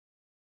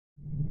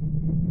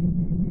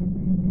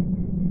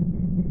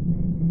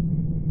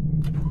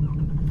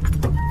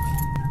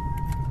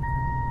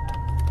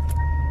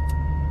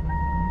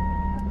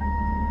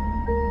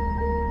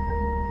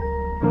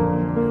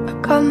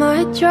Got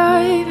my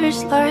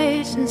driver's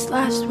license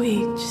last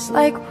week, just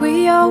like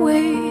we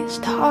always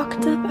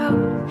talked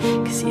about.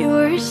 Cause you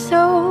were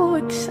so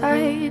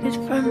excited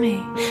for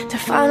me to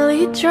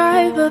finally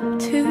drive up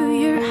to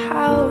your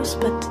house.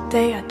 But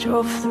today I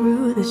drove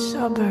through the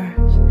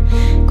suburbs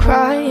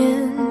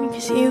crying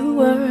cause you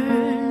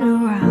weren't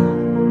around.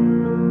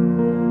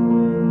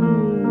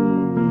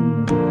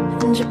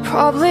 And you're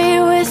probably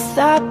with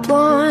that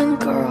blonde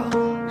girl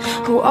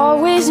who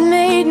always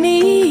made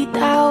me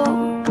doubt.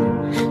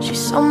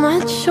 She's so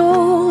much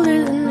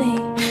older than me,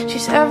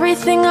 she's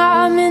everything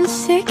I'm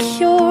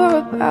insecure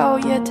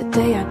about. Yet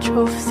today I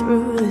drove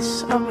through the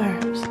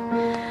suburbs,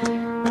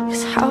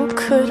 cause how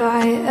could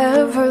I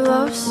ever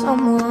love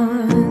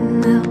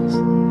someone else?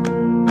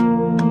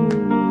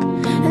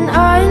 And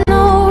I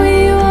know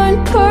we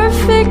weren't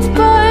perfect,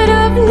 but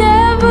I've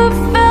never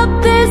felt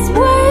this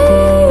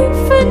way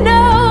for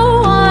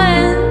no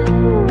one.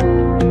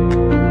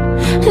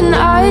 And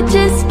I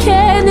just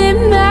can't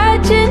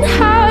imagine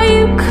how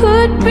you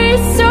could be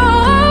so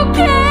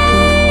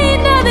okay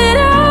now that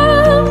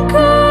I'm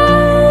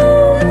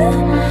gone.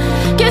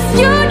 Guess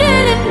you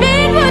didn't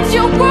mean what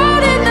you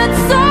wrote in that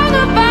song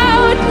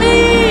about me.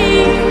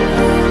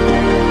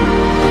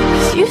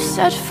 Cause you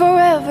said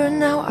forever,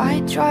 now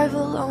I drive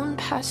alone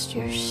past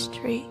your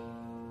street.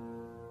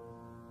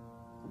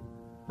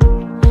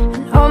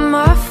 And all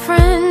my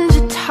friends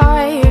are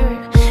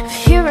tired of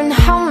hearing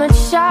how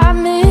much I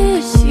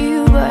miss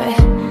you, but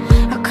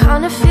I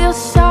kinda feel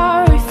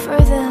sorry for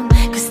them,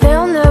 cause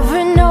they'll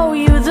never know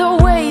you the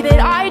way that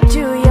I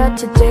do. Yet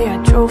today I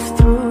drove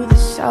through the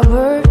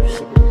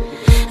suburbs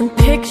and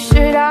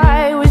pictured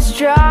I was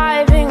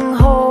driving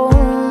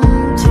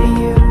home to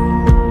you.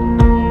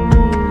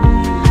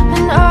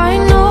 And I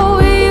know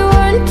we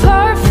weren't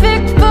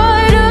perfect,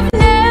 but I've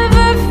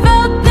never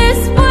felt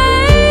this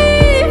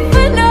way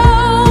for no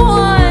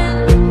one.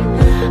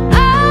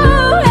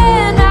 Oh,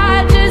 and I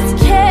just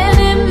can't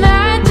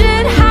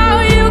imagine how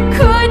you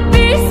could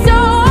be so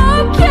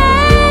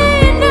okay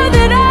now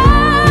that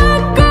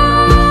I'm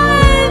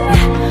gone.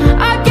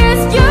 I guess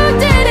you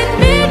didn't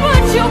mean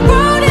what you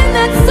wrote in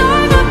that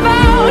song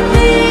about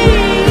me.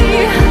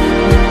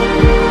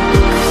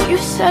 Cause you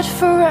said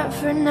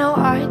forever, now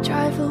I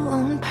drive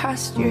alone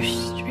past your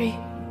street.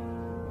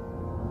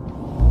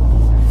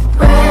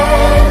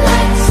 Red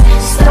lights,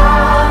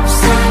 stop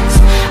signs,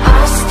 I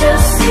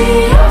still see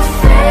your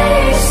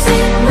face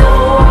in the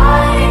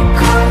white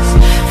cars,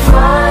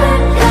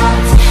 front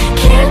yards.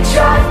 Can't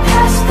drive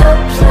past the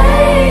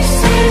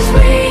places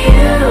we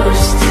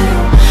used to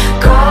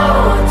go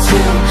to,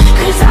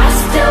 cause I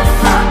still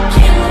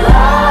fucking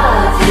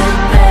love you,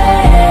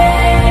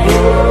 babe.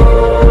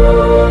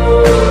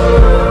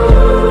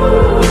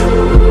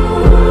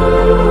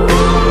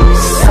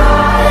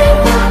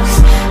 Sidewalks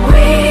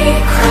we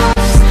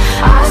crossed,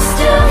 I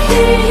still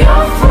hear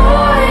your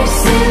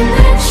voice in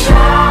the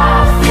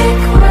traffic.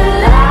 We're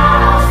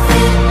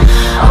laughing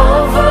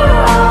over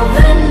all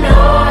the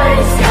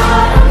noise.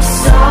 God, I'm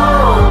so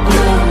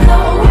blue,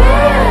 no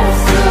we're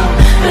through,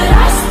 but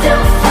I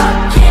still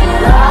fucking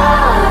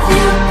love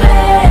you,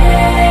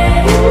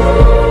 babe.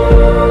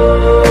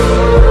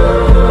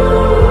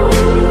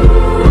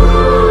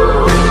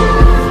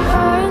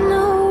 I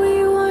know we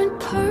weren't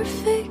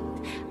perfect,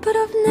 but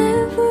I've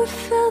never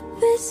felt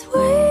this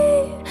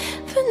way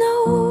for no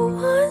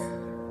one.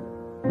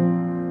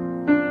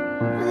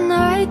 And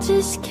I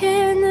just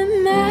can't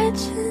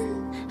imagine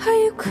how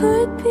you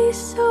could be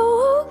so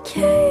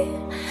okay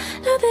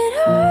now that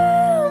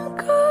I'm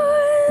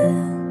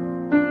gone.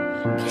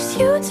 Cause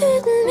you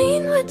didn't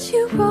mean what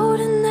you wrote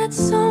in that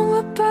song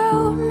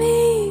about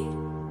me.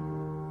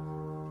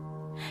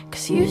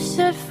 Cause you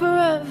said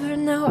forever,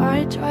 now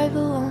I drive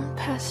alone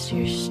past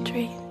your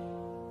street.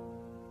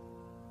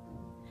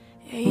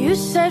 Yeah, you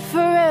said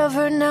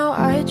forever, now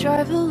I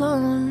drive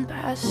alone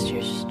past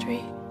your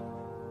street.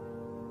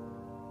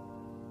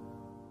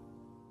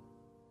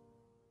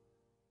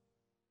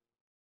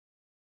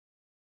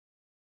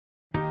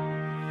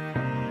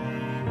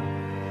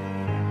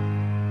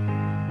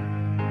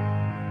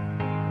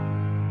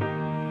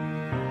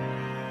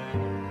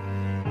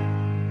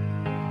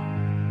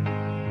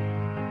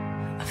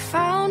 I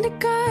found a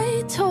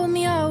guy, told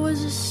me I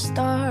was a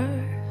star.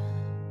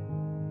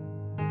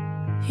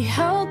 He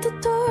held the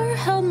door,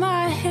 held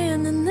my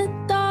hand in the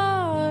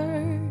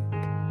dark.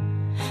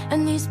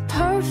 And he's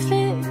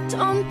perfect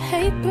on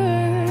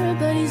paper,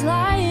 but he's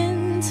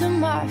lying to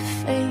my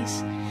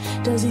face.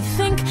 Does he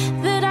think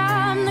that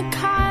I'm the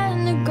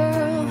kind of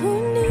girl who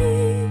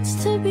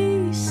needs to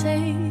be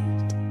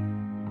saved?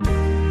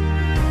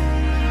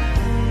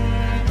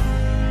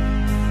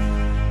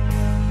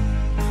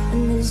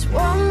 And there's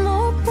one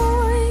more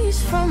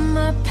voice from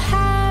my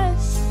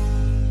past.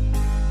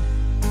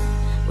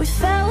 We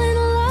fell in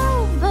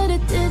love, but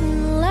it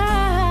didn't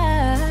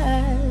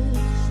last.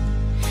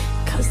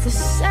 Cause the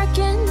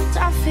second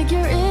I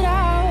figure it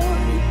out,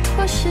 you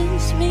push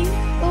pushes me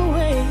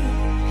away.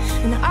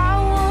 And I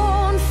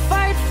won't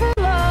fight for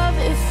love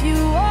if you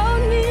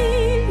won't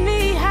meet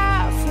me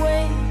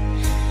halfway.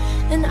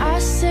 And I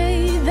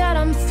say that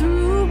I'm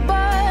through,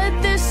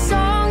 but this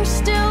song's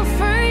still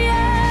for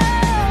you.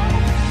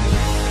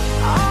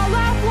 All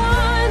I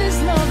want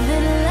is love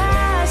that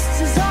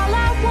lasts, is all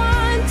I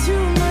want,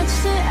 too much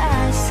to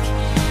ask.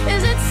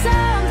 Is it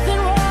something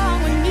wrong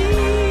with me?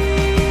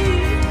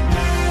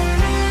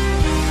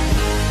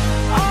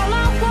 All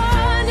I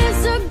want is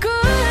a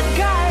good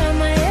guy, and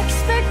my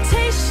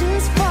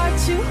expectations far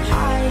too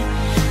high.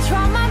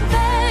 Try my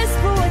best,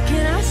 but what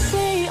can I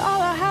say?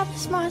 All I have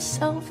is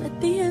myself at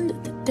the end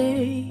of the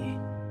day.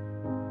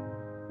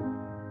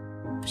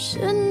 But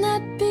shouldn't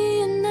that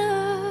be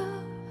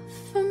enough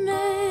for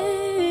me?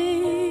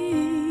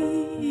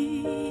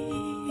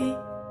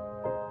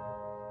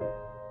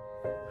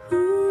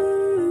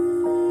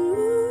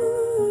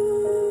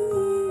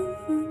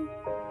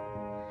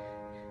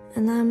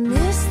 And I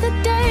miss the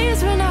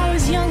days when I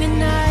was young and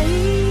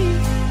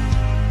naive.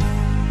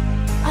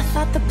 I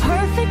thought the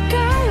perfect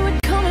guy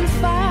would come and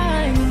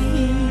find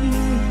me.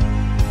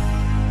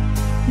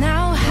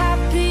 Now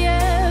happy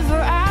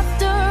ever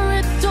after,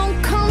 it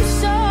don't come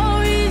so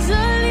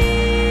easily.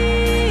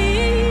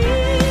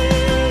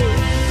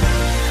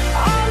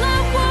 All I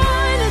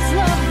want is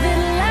love that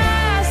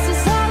lasts,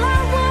 is all I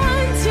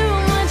want, too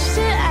much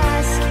to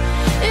ask.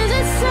 Is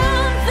it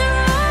something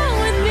wrong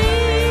with me?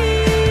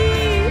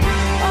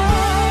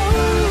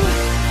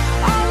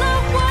 All I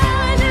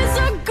want is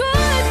a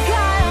good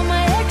guy, and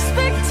my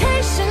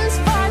expectations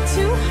far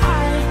too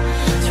high.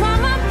 Try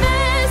my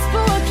best,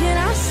 but what can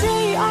I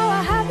say? All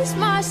I have is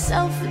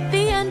myself at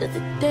the end of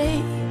the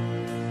day.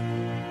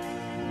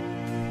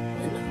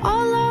 And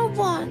all I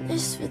want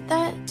is for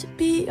that to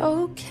be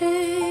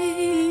okay.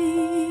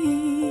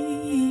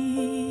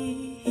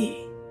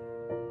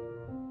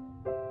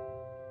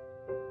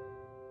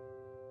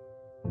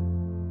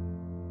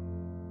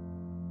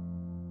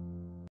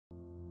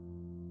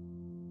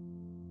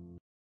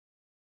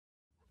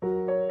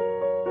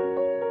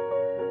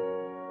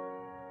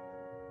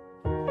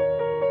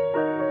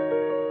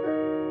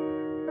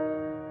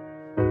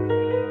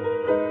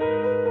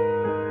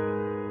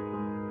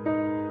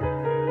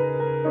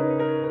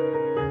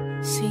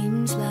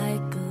 Seems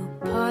like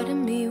a part of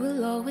me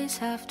will always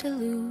have to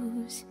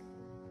lose.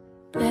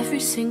 Every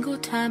single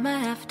time I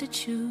have to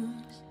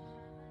choose.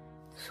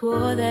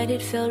 Swore that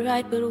it felt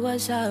right, but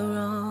was I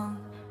wrong?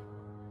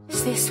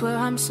 Is this where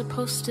I'm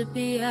supposed to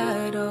be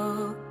at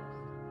all?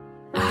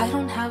 I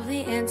don't have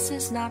the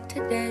answers, not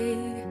today.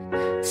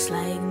 It's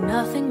like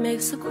nothing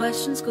makes the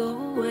questions go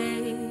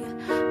away.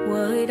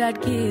 What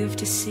I'd give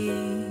to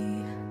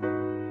see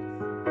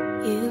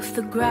if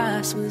the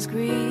grass was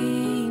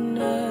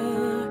greener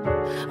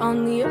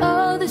on the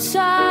other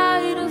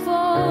side of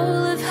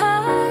all I've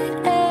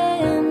had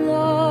and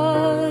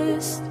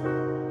lost.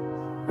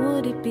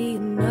 Would it be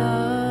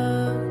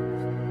enough,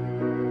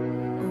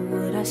 or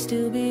would I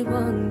still be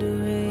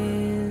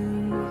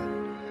wondering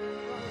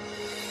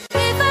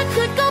if I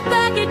could go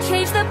back and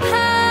change the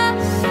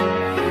past?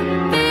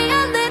 Be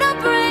a little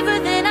braver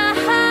than I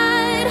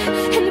had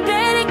and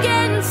bet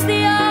against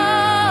the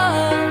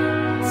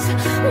odds.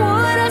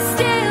 Would I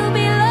still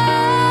be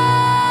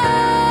lost?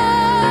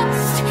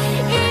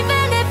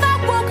 Even if I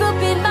woke up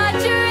in my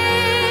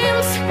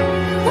dreams,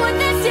 would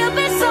there still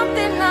be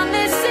something I'm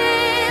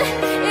missing?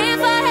 If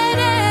I had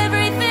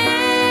everything,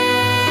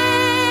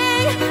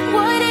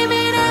 would it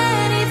mean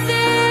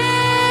anything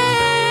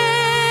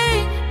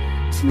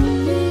to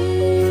me?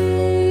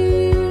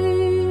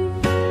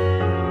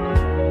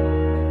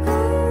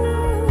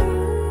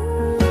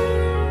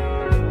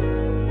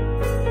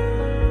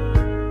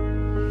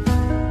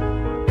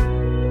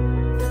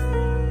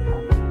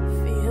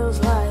 Feels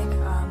like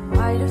I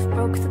might have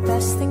broke the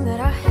best thing that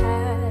I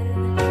had.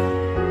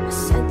 I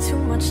said too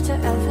much to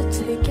ever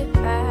take it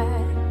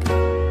back.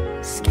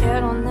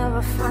 Scared I'll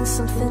never find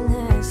something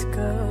as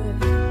good.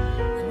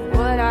 And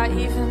would I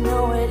even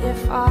know it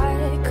if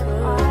I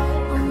could?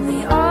 On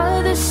the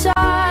other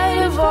side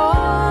of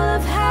all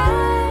I've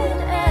had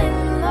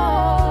and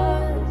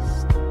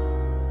lost,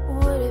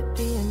 would it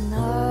be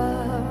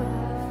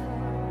enough?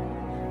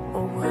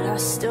 Or would I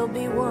still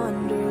be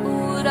wondering?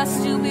 Would I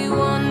still be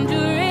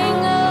wondering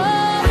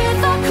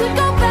if I could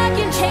go back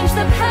and change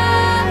the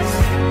past?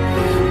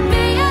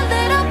 Be a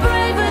little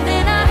braver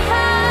than I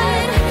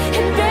had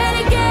and bet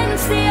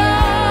against the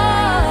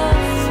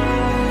odds.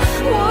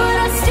 Would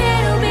I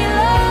still be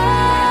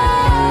lost?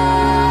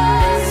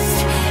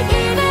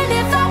 Even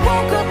if I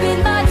woke up in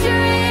my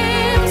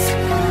dreams,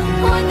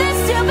 would there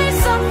still be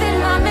something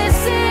I'm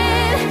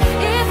missing?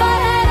 If I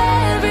had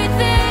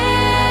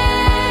everything,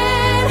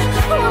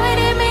 would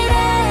it mean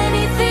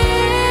anything?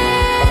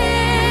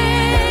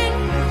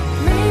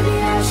 Maybe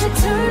I should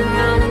turn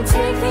around and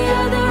take the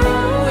other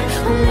road.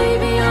 Or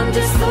maybe I'm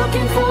just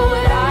looking for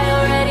what I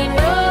already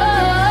know.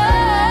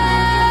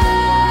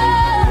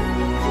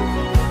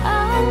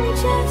 I'm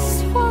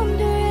just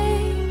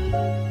wondering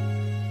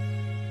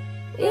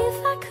if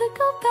I could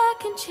go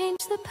back and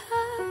change the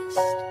past.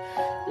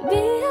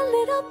 Be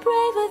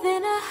braver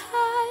than I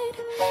hide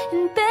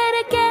in bed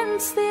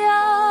against the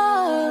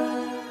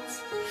odds.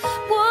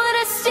 Would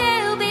I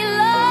still be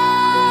lost?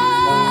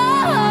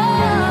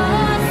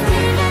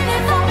 Even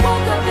if I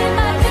woke up in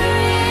my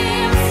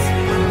dreams,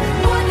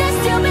 would there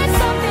still be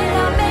something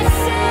I'm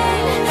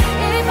missing?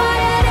 If I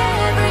had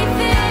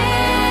everything,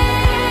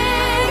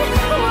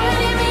 would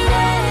it mean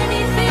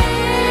anything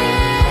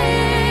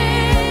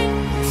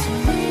to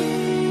me?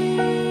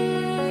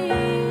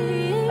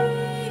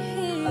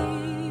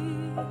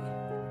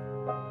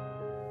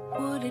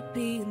 Would it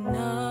be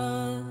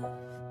enough?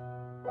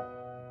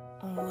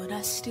 Or would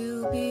I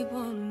still be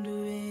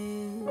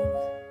wondering?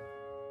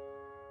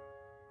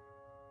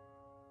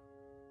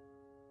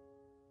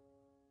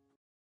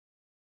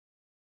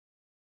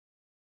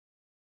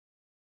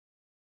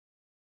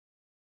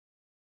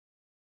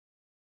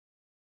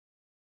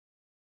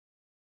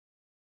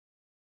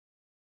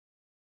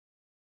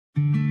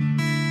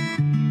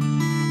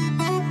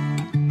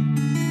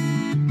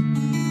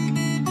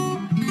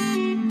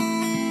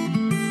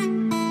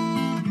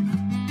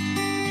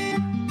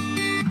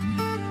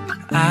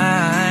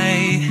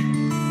 I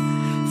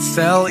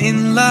fell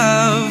in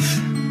love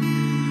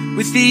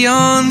with the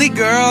only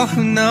girl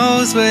who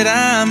knows what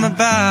I'm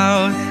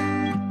about.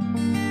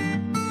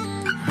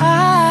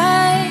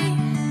 I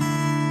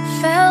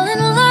fell in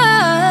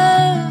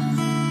love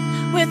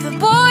with a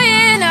boy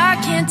and I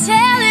can't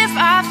tell if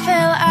I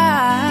fell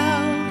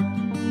out.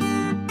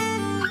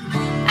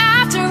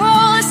 After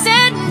all is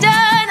said and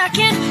done, I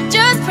can't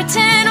just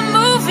pretend I'm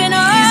moving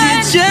on.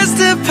 Is it just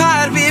a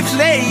part we're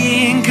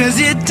playing? Cause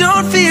it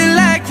don't feel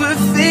like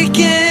we're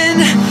faking.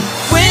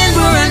 When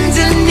we're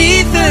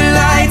underneath the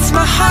lights,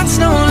 my heart's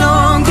no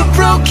longer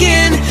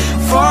broken.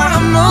 For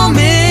a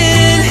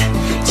moment,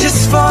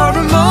 just for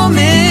a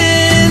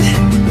moment.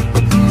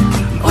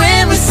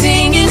 When we're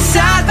singing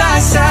side by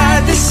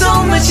side, there's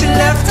so much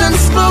left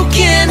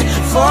unspoken.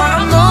 For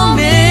a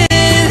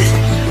moment,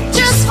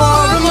 just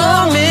for a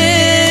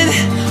moment.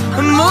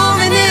 A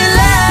moment in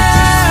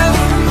love,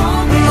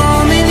 a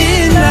moment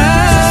in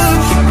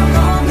love.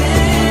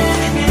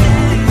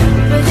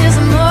 But is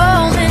a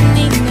moment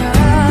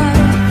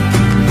enough?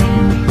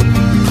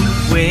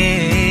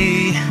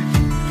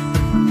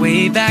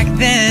 Way back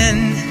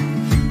then,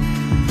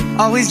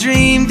 always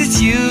dreamed it's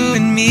you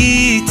and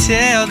me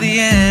till the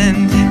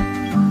end.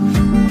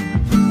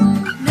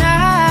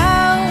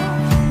 Now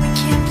I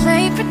can't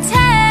play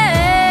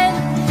pretend,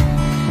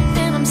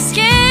 and I'm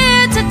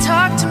scared to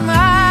talk to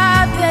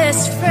my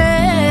best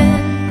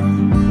friend.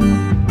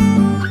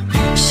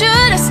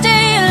 Should I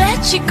stay and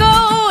let you go?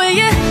 Will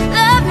you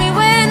love me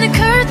when the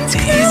curtains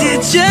close? Is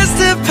it just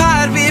a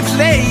part we're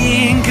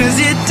playing? Cause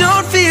it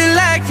don't feel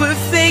like we're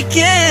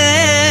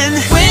faking.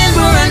 When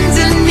we're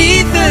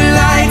underneath the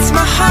lights,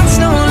 my heart's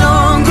no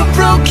longer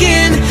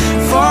broken.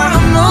 For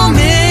a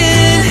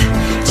moment,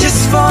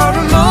 just for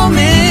a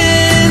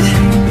moment.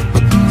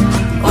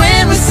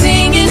 When we're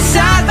singing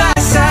side by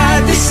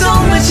side, there's so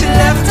much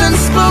left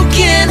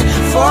unspoken.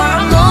 For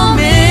a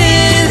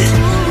moment,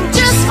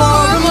 just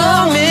for a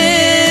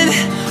moment.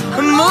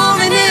 A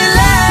moment in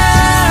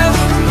love,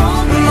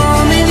 a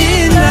moment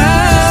in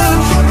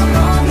love.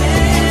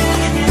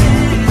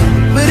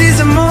 But is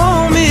a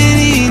moment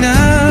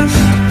enough?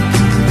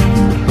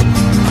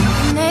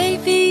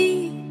 Maybe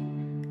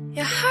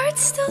your heart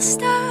still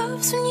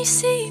stops when you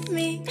see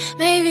me.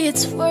 Maybe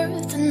it's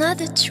worth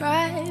another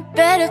try.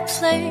 Better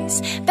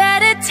place,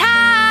 better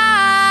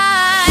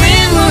time.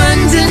 When we're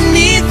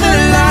underneath the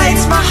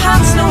lights, my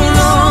heart's no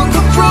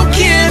longer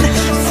broken.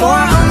 For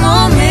a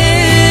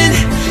moment,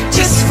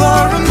 just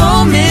for a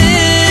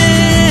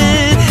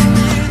moment.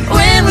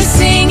 When we're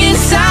singing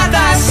side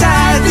by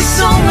side, there's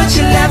so much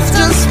left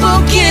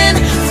unspoken.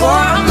 For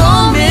a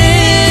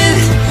moment,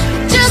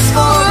 just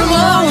for a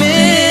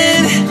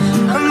moment.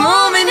 A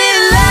moment in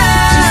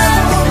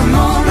love, a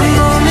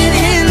moment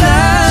in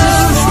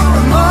love.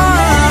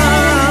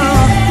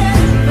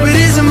 But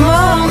is a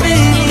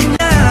moment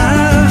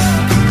enough?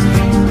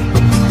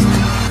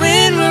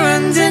 When we're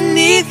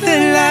underneath the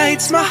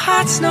lights, my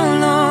heart's no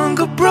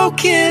longer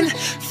broken.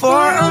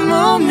 For a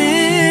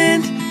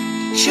moment,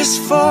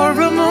 just for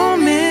a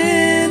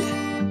moment.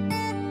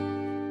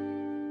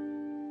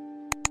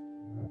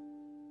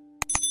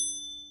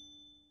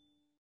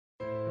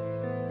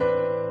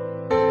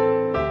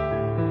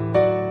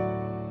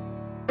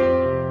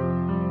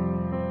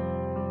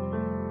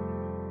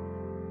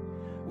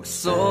 We're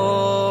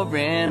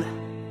soaring,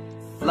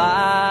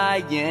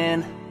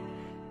 flying.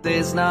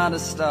 There's not a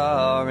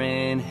star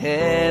in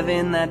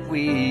heaven that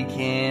we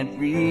can't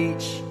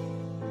reach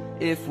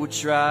if we're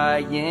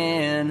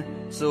trying,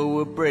 so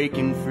we're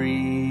breaking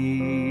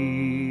free.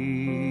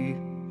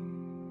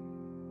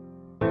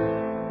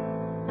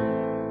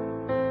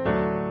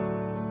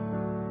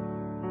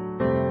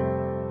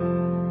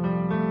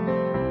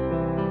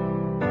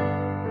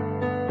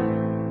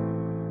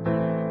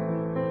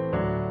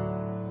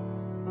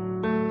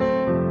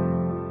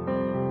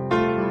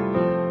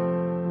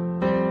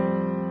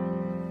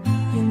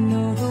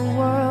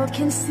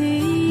 Can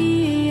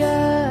see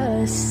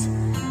us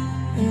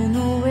in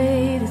a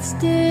way that's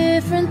different.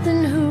 different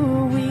than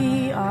who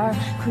we are,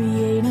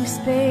 creating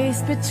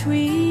space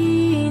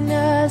between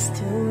us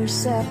till we're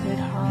separate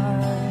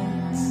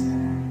hearts.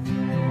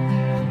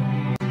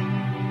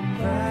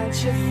 But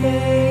your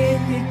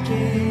faith, it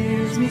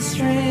gives me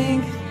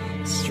strength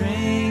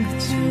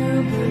to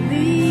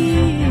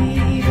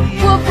believe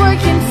we're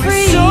breaking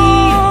free,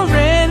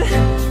 soaring,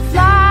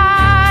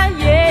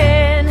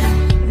 flying.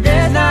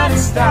 There's not a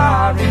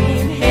star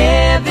in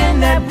heaven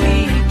that we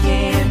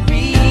can't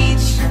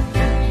reach.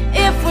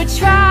 If we're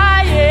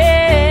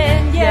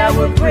trying, yeah,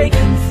 we're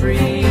breaking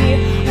free.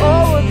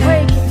 Oh, we're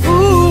breaking free.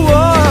 Ooh, oh.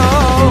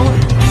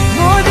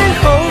 More than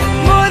hope,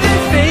 more than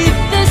faith.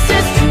 This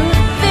is truth,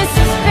 this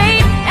is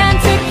fate, and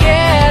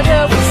together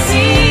we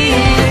see it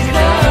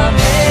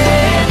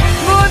coming.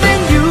 More than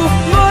you,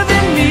 more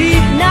than me.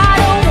 Not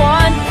a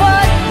one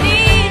but me.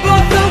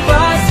 Both of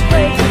us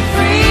Breaking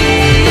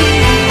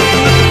free,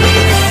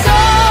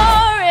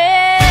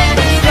 soaring,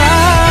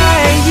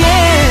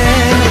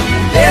 flying.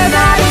 there's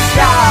not a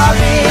star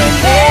in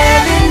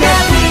heaven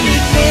that we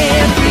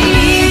can't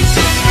reach.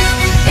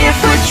 If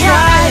we're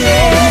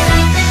trying,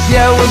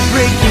 Yeah, we're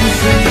breaking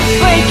free.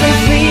 breaking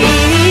free.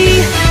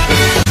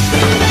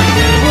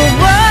 We're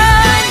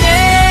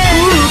running,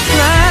 Ooh,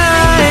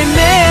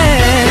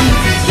 climbing.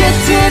 get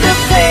to the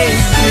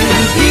place to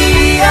be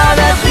all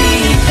that we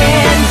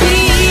can be.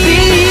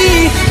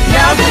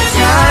 Now's the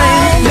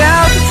time,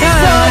 now's the So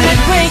time.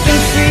 we're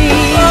breaking free.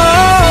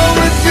 Oh,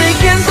 we're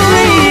breaking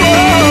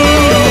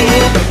free.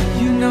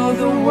 You know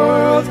the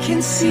world can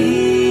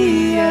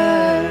see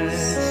us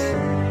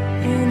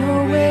In a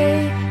way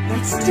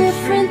that's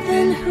different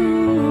than who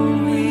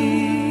we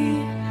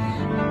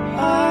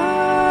are.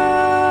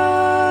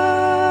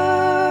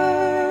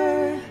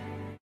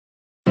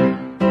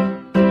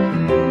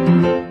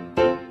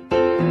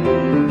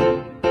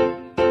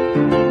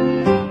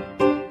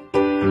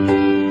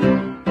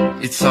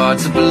 It's hard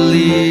to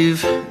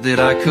believe that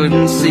I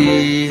couldn't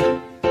see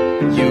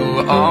you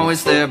were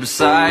always there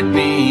beside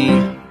me.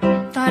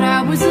 Thought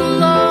I was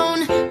alone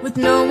with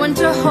no one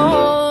to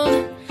hold,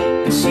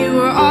 but you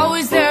were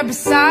always there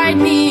beside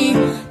me.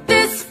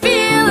 This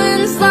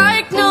feeling's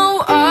like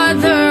no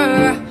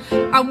other.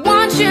 I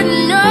want you to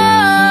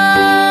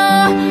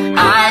know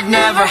I've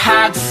never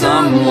had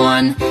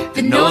someone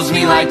that knows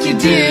me like you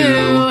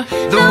do,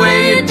 the way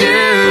you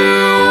do.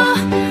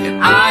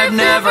 And I've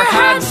never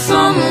had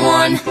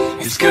someone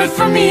as good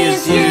for me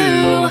as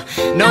you,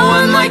 no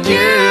one like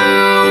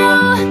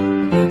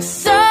you.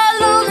 So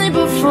lonely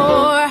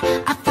before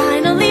I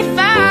finally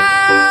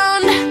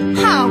found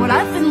what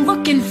I've been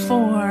looking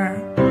for.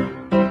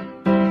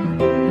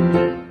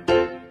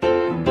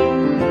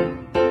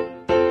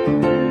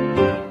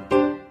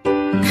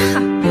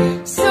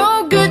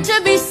 So good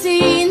to be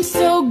seen,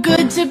 so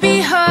good to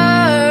be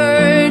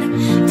heard.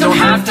 Don't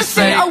have to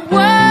say a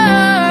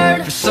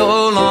word. For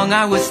so long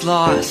I was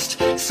lost,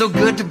 so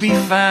good to be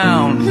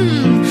found.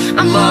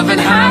 I'm loving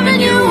having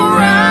you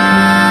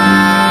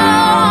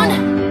around.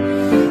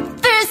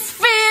 This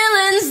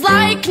feeling's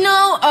like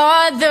no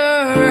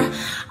other.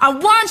 I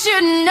want you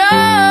to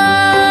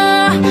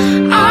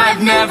know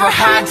I've never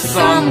had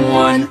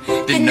someone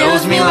that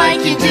knows me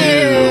like you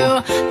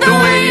do, the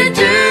way you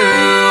do.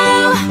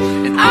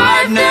 And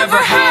I've never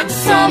had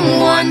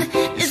someone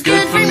as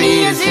good for me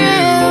as you,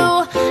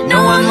 no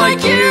one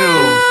like you.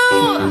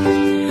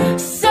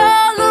 So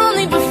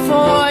lonely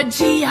before,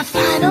 gee, I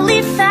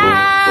finally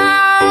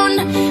found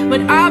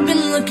what I've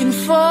been looking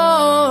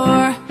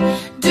for.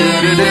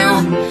 Do-do-do,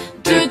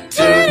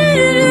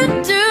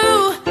 do-do-do-do-do.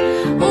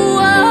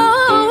 Whoa.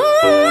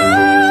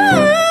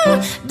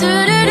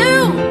 Do-do-do,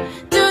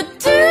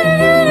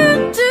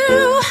 do-do-do-do-do.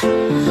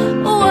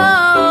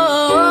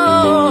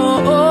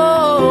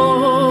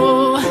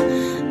 Whoa.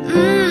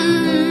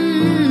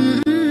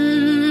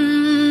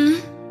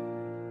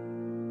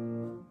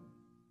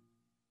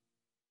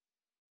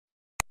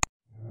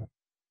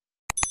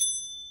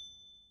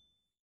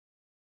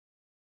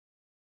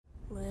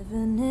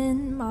 Living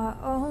in my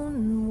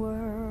own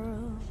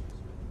world,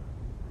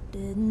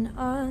 didn't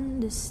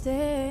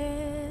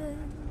understand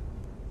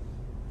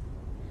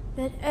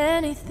that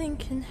anything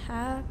can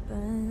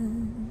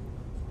happen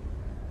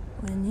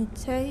when you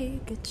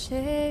take a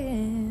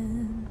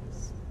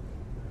chance.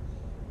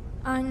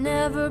 I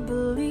never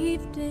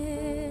believed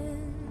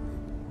in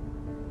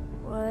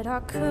what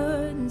I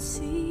couldn't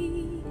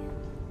see.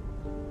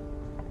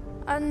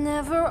 I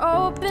never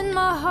opened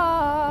my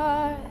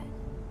heart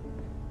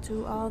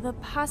to all the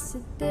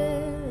possibilities.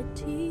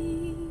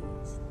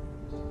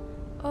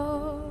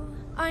 Oh,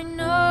 I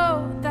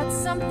know that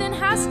something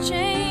has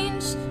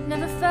changed.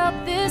 Never felt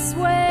this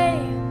way.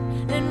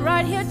 And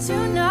right here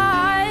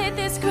tonight,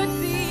 this could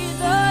be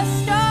the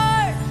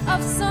start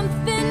of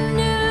something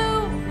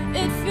new.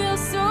 It feels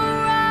so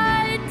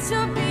right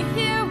to be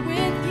here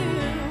with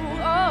you.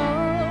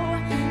 Oh,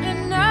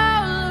 and now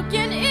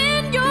looking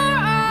in your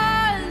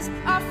eyes,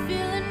 I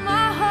feel in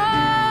my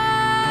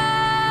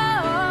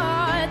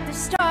heart the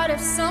start of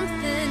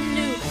something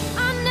new.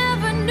 I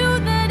never knew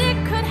that it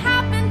could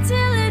happen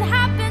till it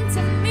happened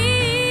to me.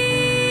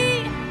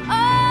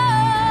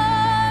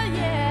 Oh,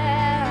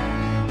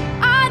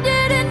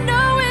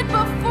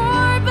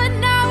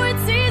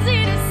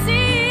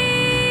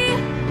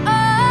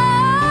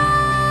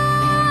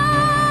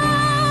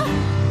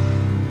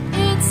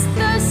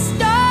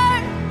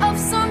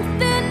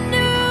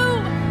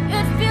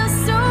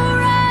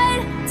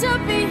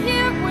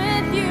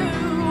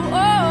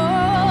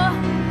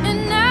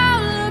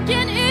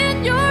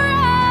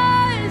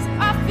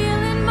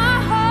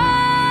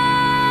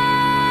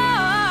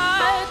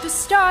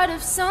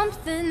 of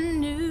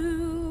something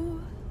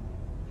new.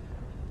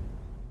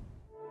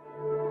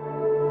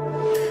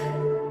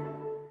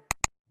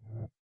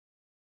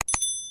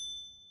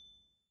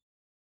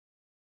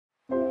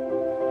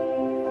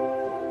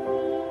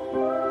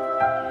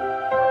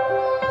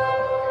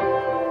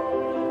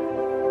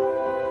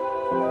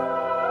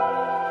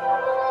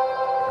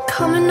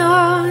 Coming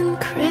on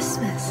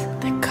Christmas,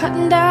 they're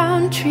cutting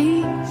down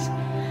trees,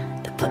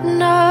 they're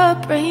putting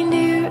up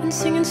reindeer and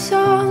singing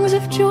songs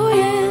of joy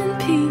and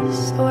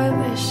peace. Oh, I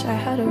wish I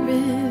had a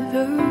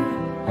river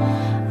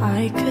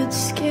I could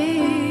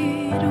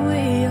skate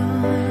away on.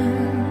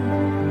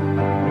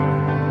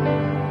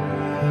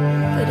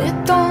 But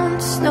it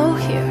don't snow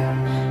here,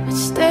 it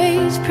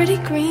stays pretty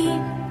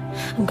green.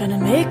 I'm gonna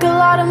make a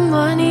lot of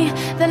money,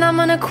 then I'm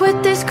gonna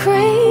quit this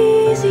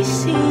crazy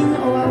scene.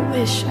 Oh, I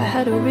wish I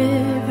had a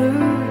river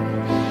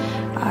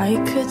I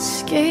could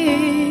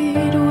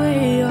skate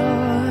away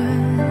on.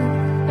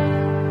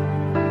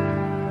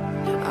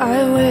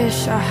 I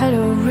wish I had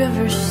a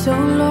river so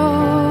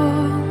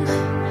long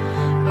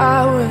I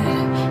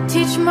would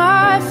teach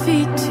my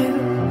feet to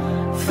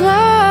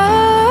fly.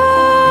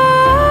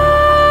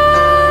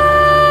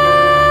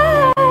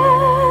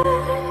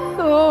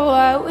 Oh,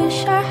 I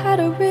wish I had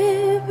a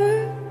river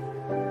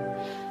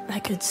I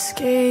could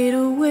skate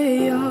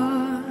away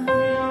on.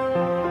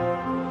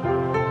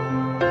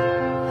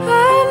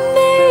 I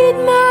made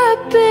my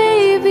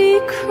baby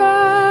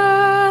cry.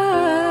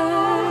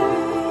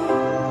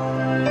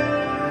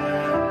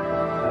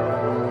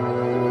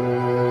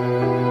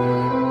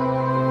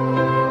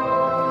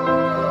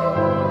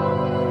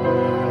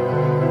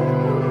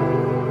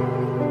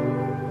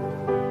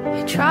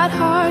 He tried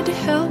hard to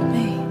help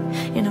me,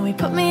 you know, he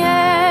put me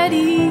at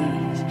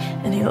ease.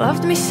 And he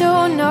loved me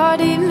so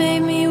naughty,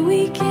 made me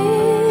weak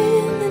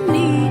in the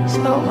knees.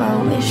 Oh, I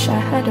wish I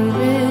had a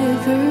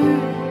river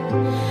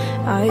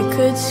I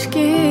could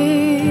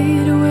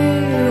skate away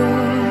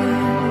on.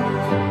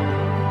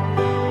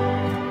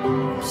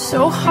 So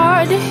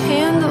hard to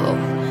handle,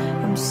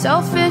 I'm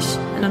selfish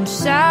and I'm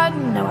sad.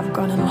 Now I've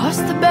gone and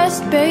lost the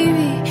best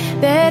baby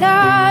that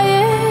I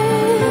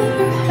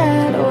ever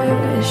had. Oh, I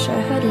wish I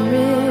had a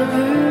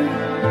river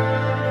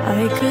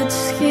I could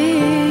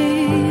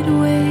skate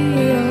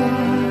away on.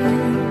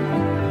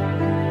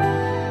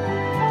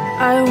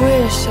 I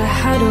wish I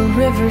had a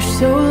river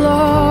so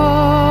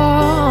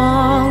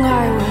long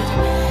I would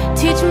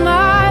teach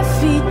my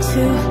feet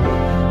to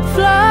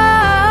fly.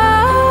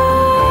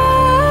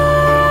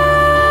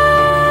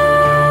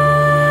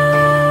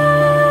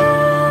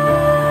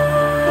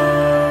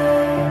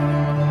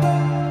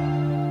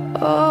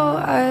 Oh,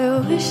 I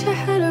wish I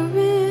had a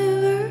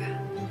river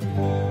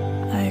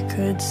I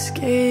could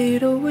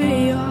skate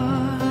away on.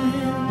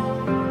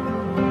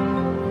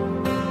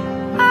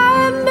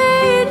 I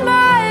made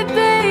my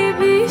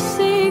baby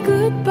say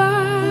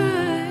goodbye.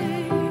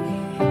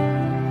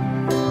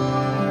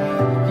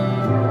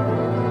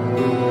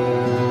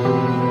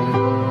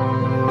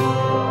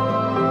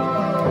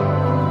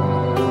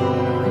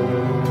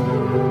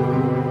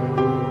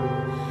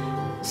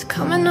 It's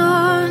coming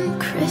on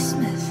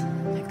Christmas,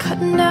 they're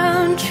cutting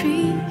down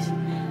trees,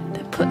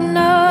 they're putting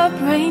up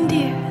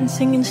reindeer and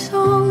singing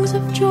songs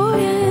of joy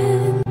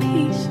and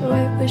peace. Oh,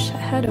 I wish I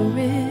had a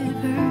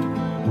river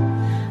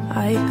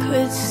I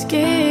could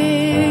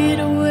skate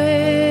away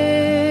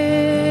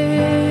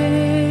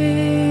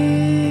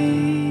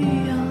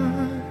on.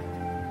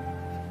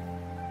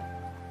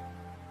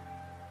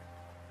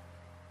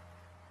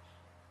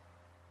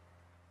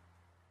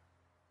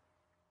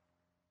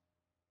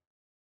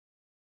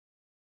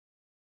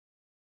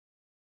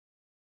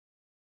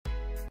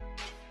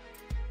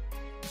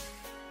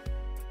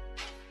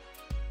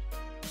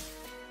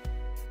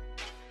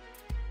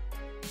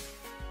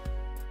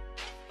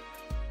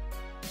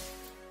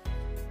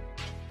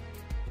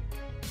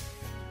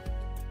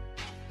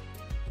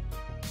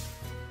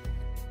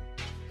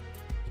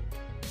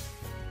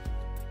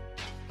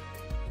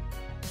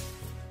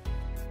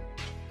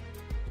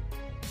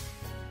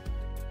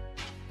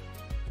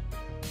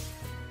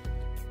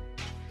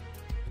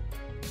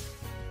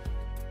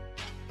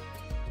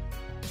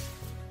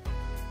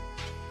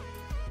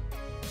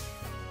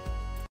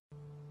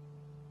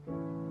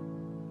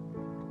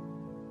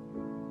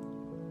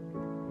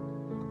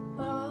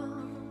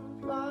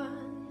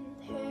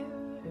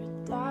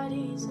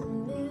 Daddy's a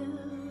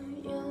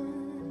millionaire.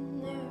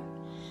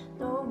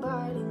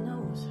 Nobody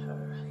knows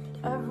her,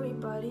 but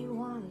everybody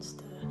wants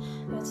to.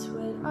 That's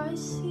what I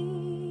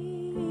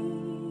see.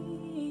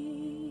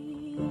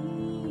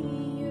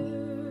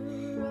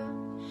 Europe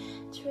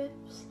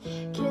trips,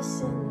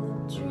 kissing the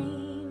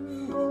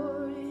dream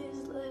boy's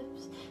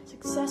lips.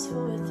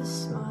 Successful with a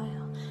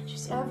smile,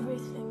 she's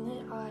everything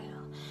that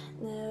I'll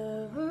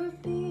never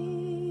be.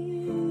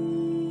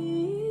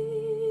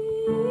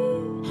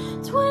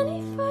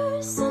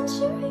 21st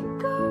century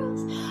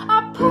girls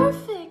are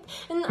perfect,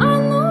 and I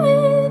know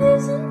it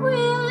isn't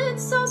real.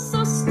 It's so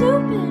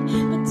stupid,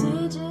 but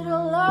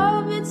digital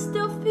love, it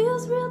still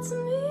feels real to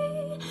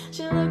me.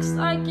 She looks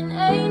like an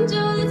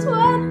angel, it's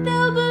what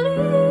they'll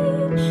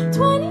believe.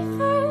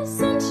 21st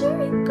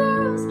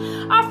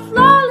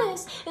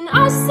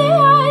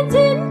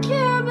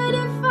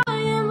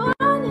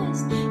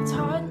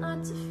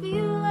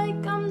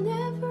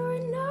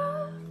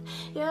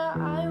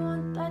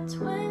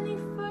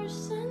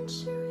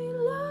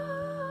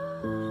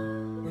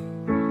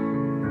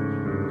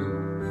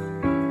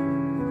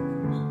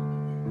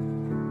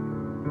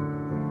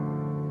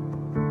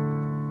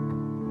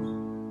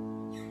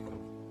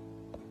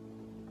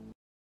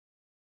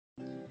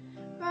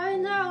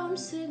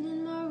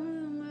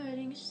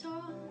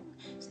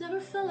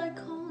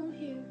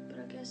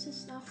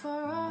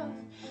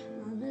off.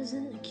 Mama's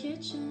in the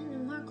kitchen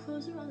and my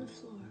clothes are on the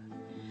floor.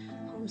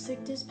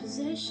 Homesick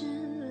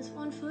disposition with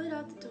one foot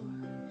out the door.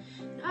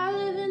 And I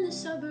live in the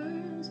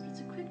suburbs, but it's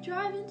a quick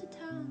drive into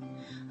town.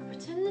 I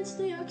pretend it's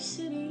New York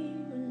City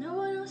when no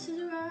one else is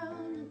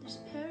around, and there's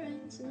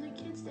parents and their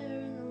kids there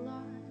in the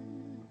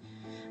lawn.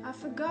 I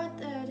forgot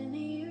that in a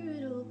year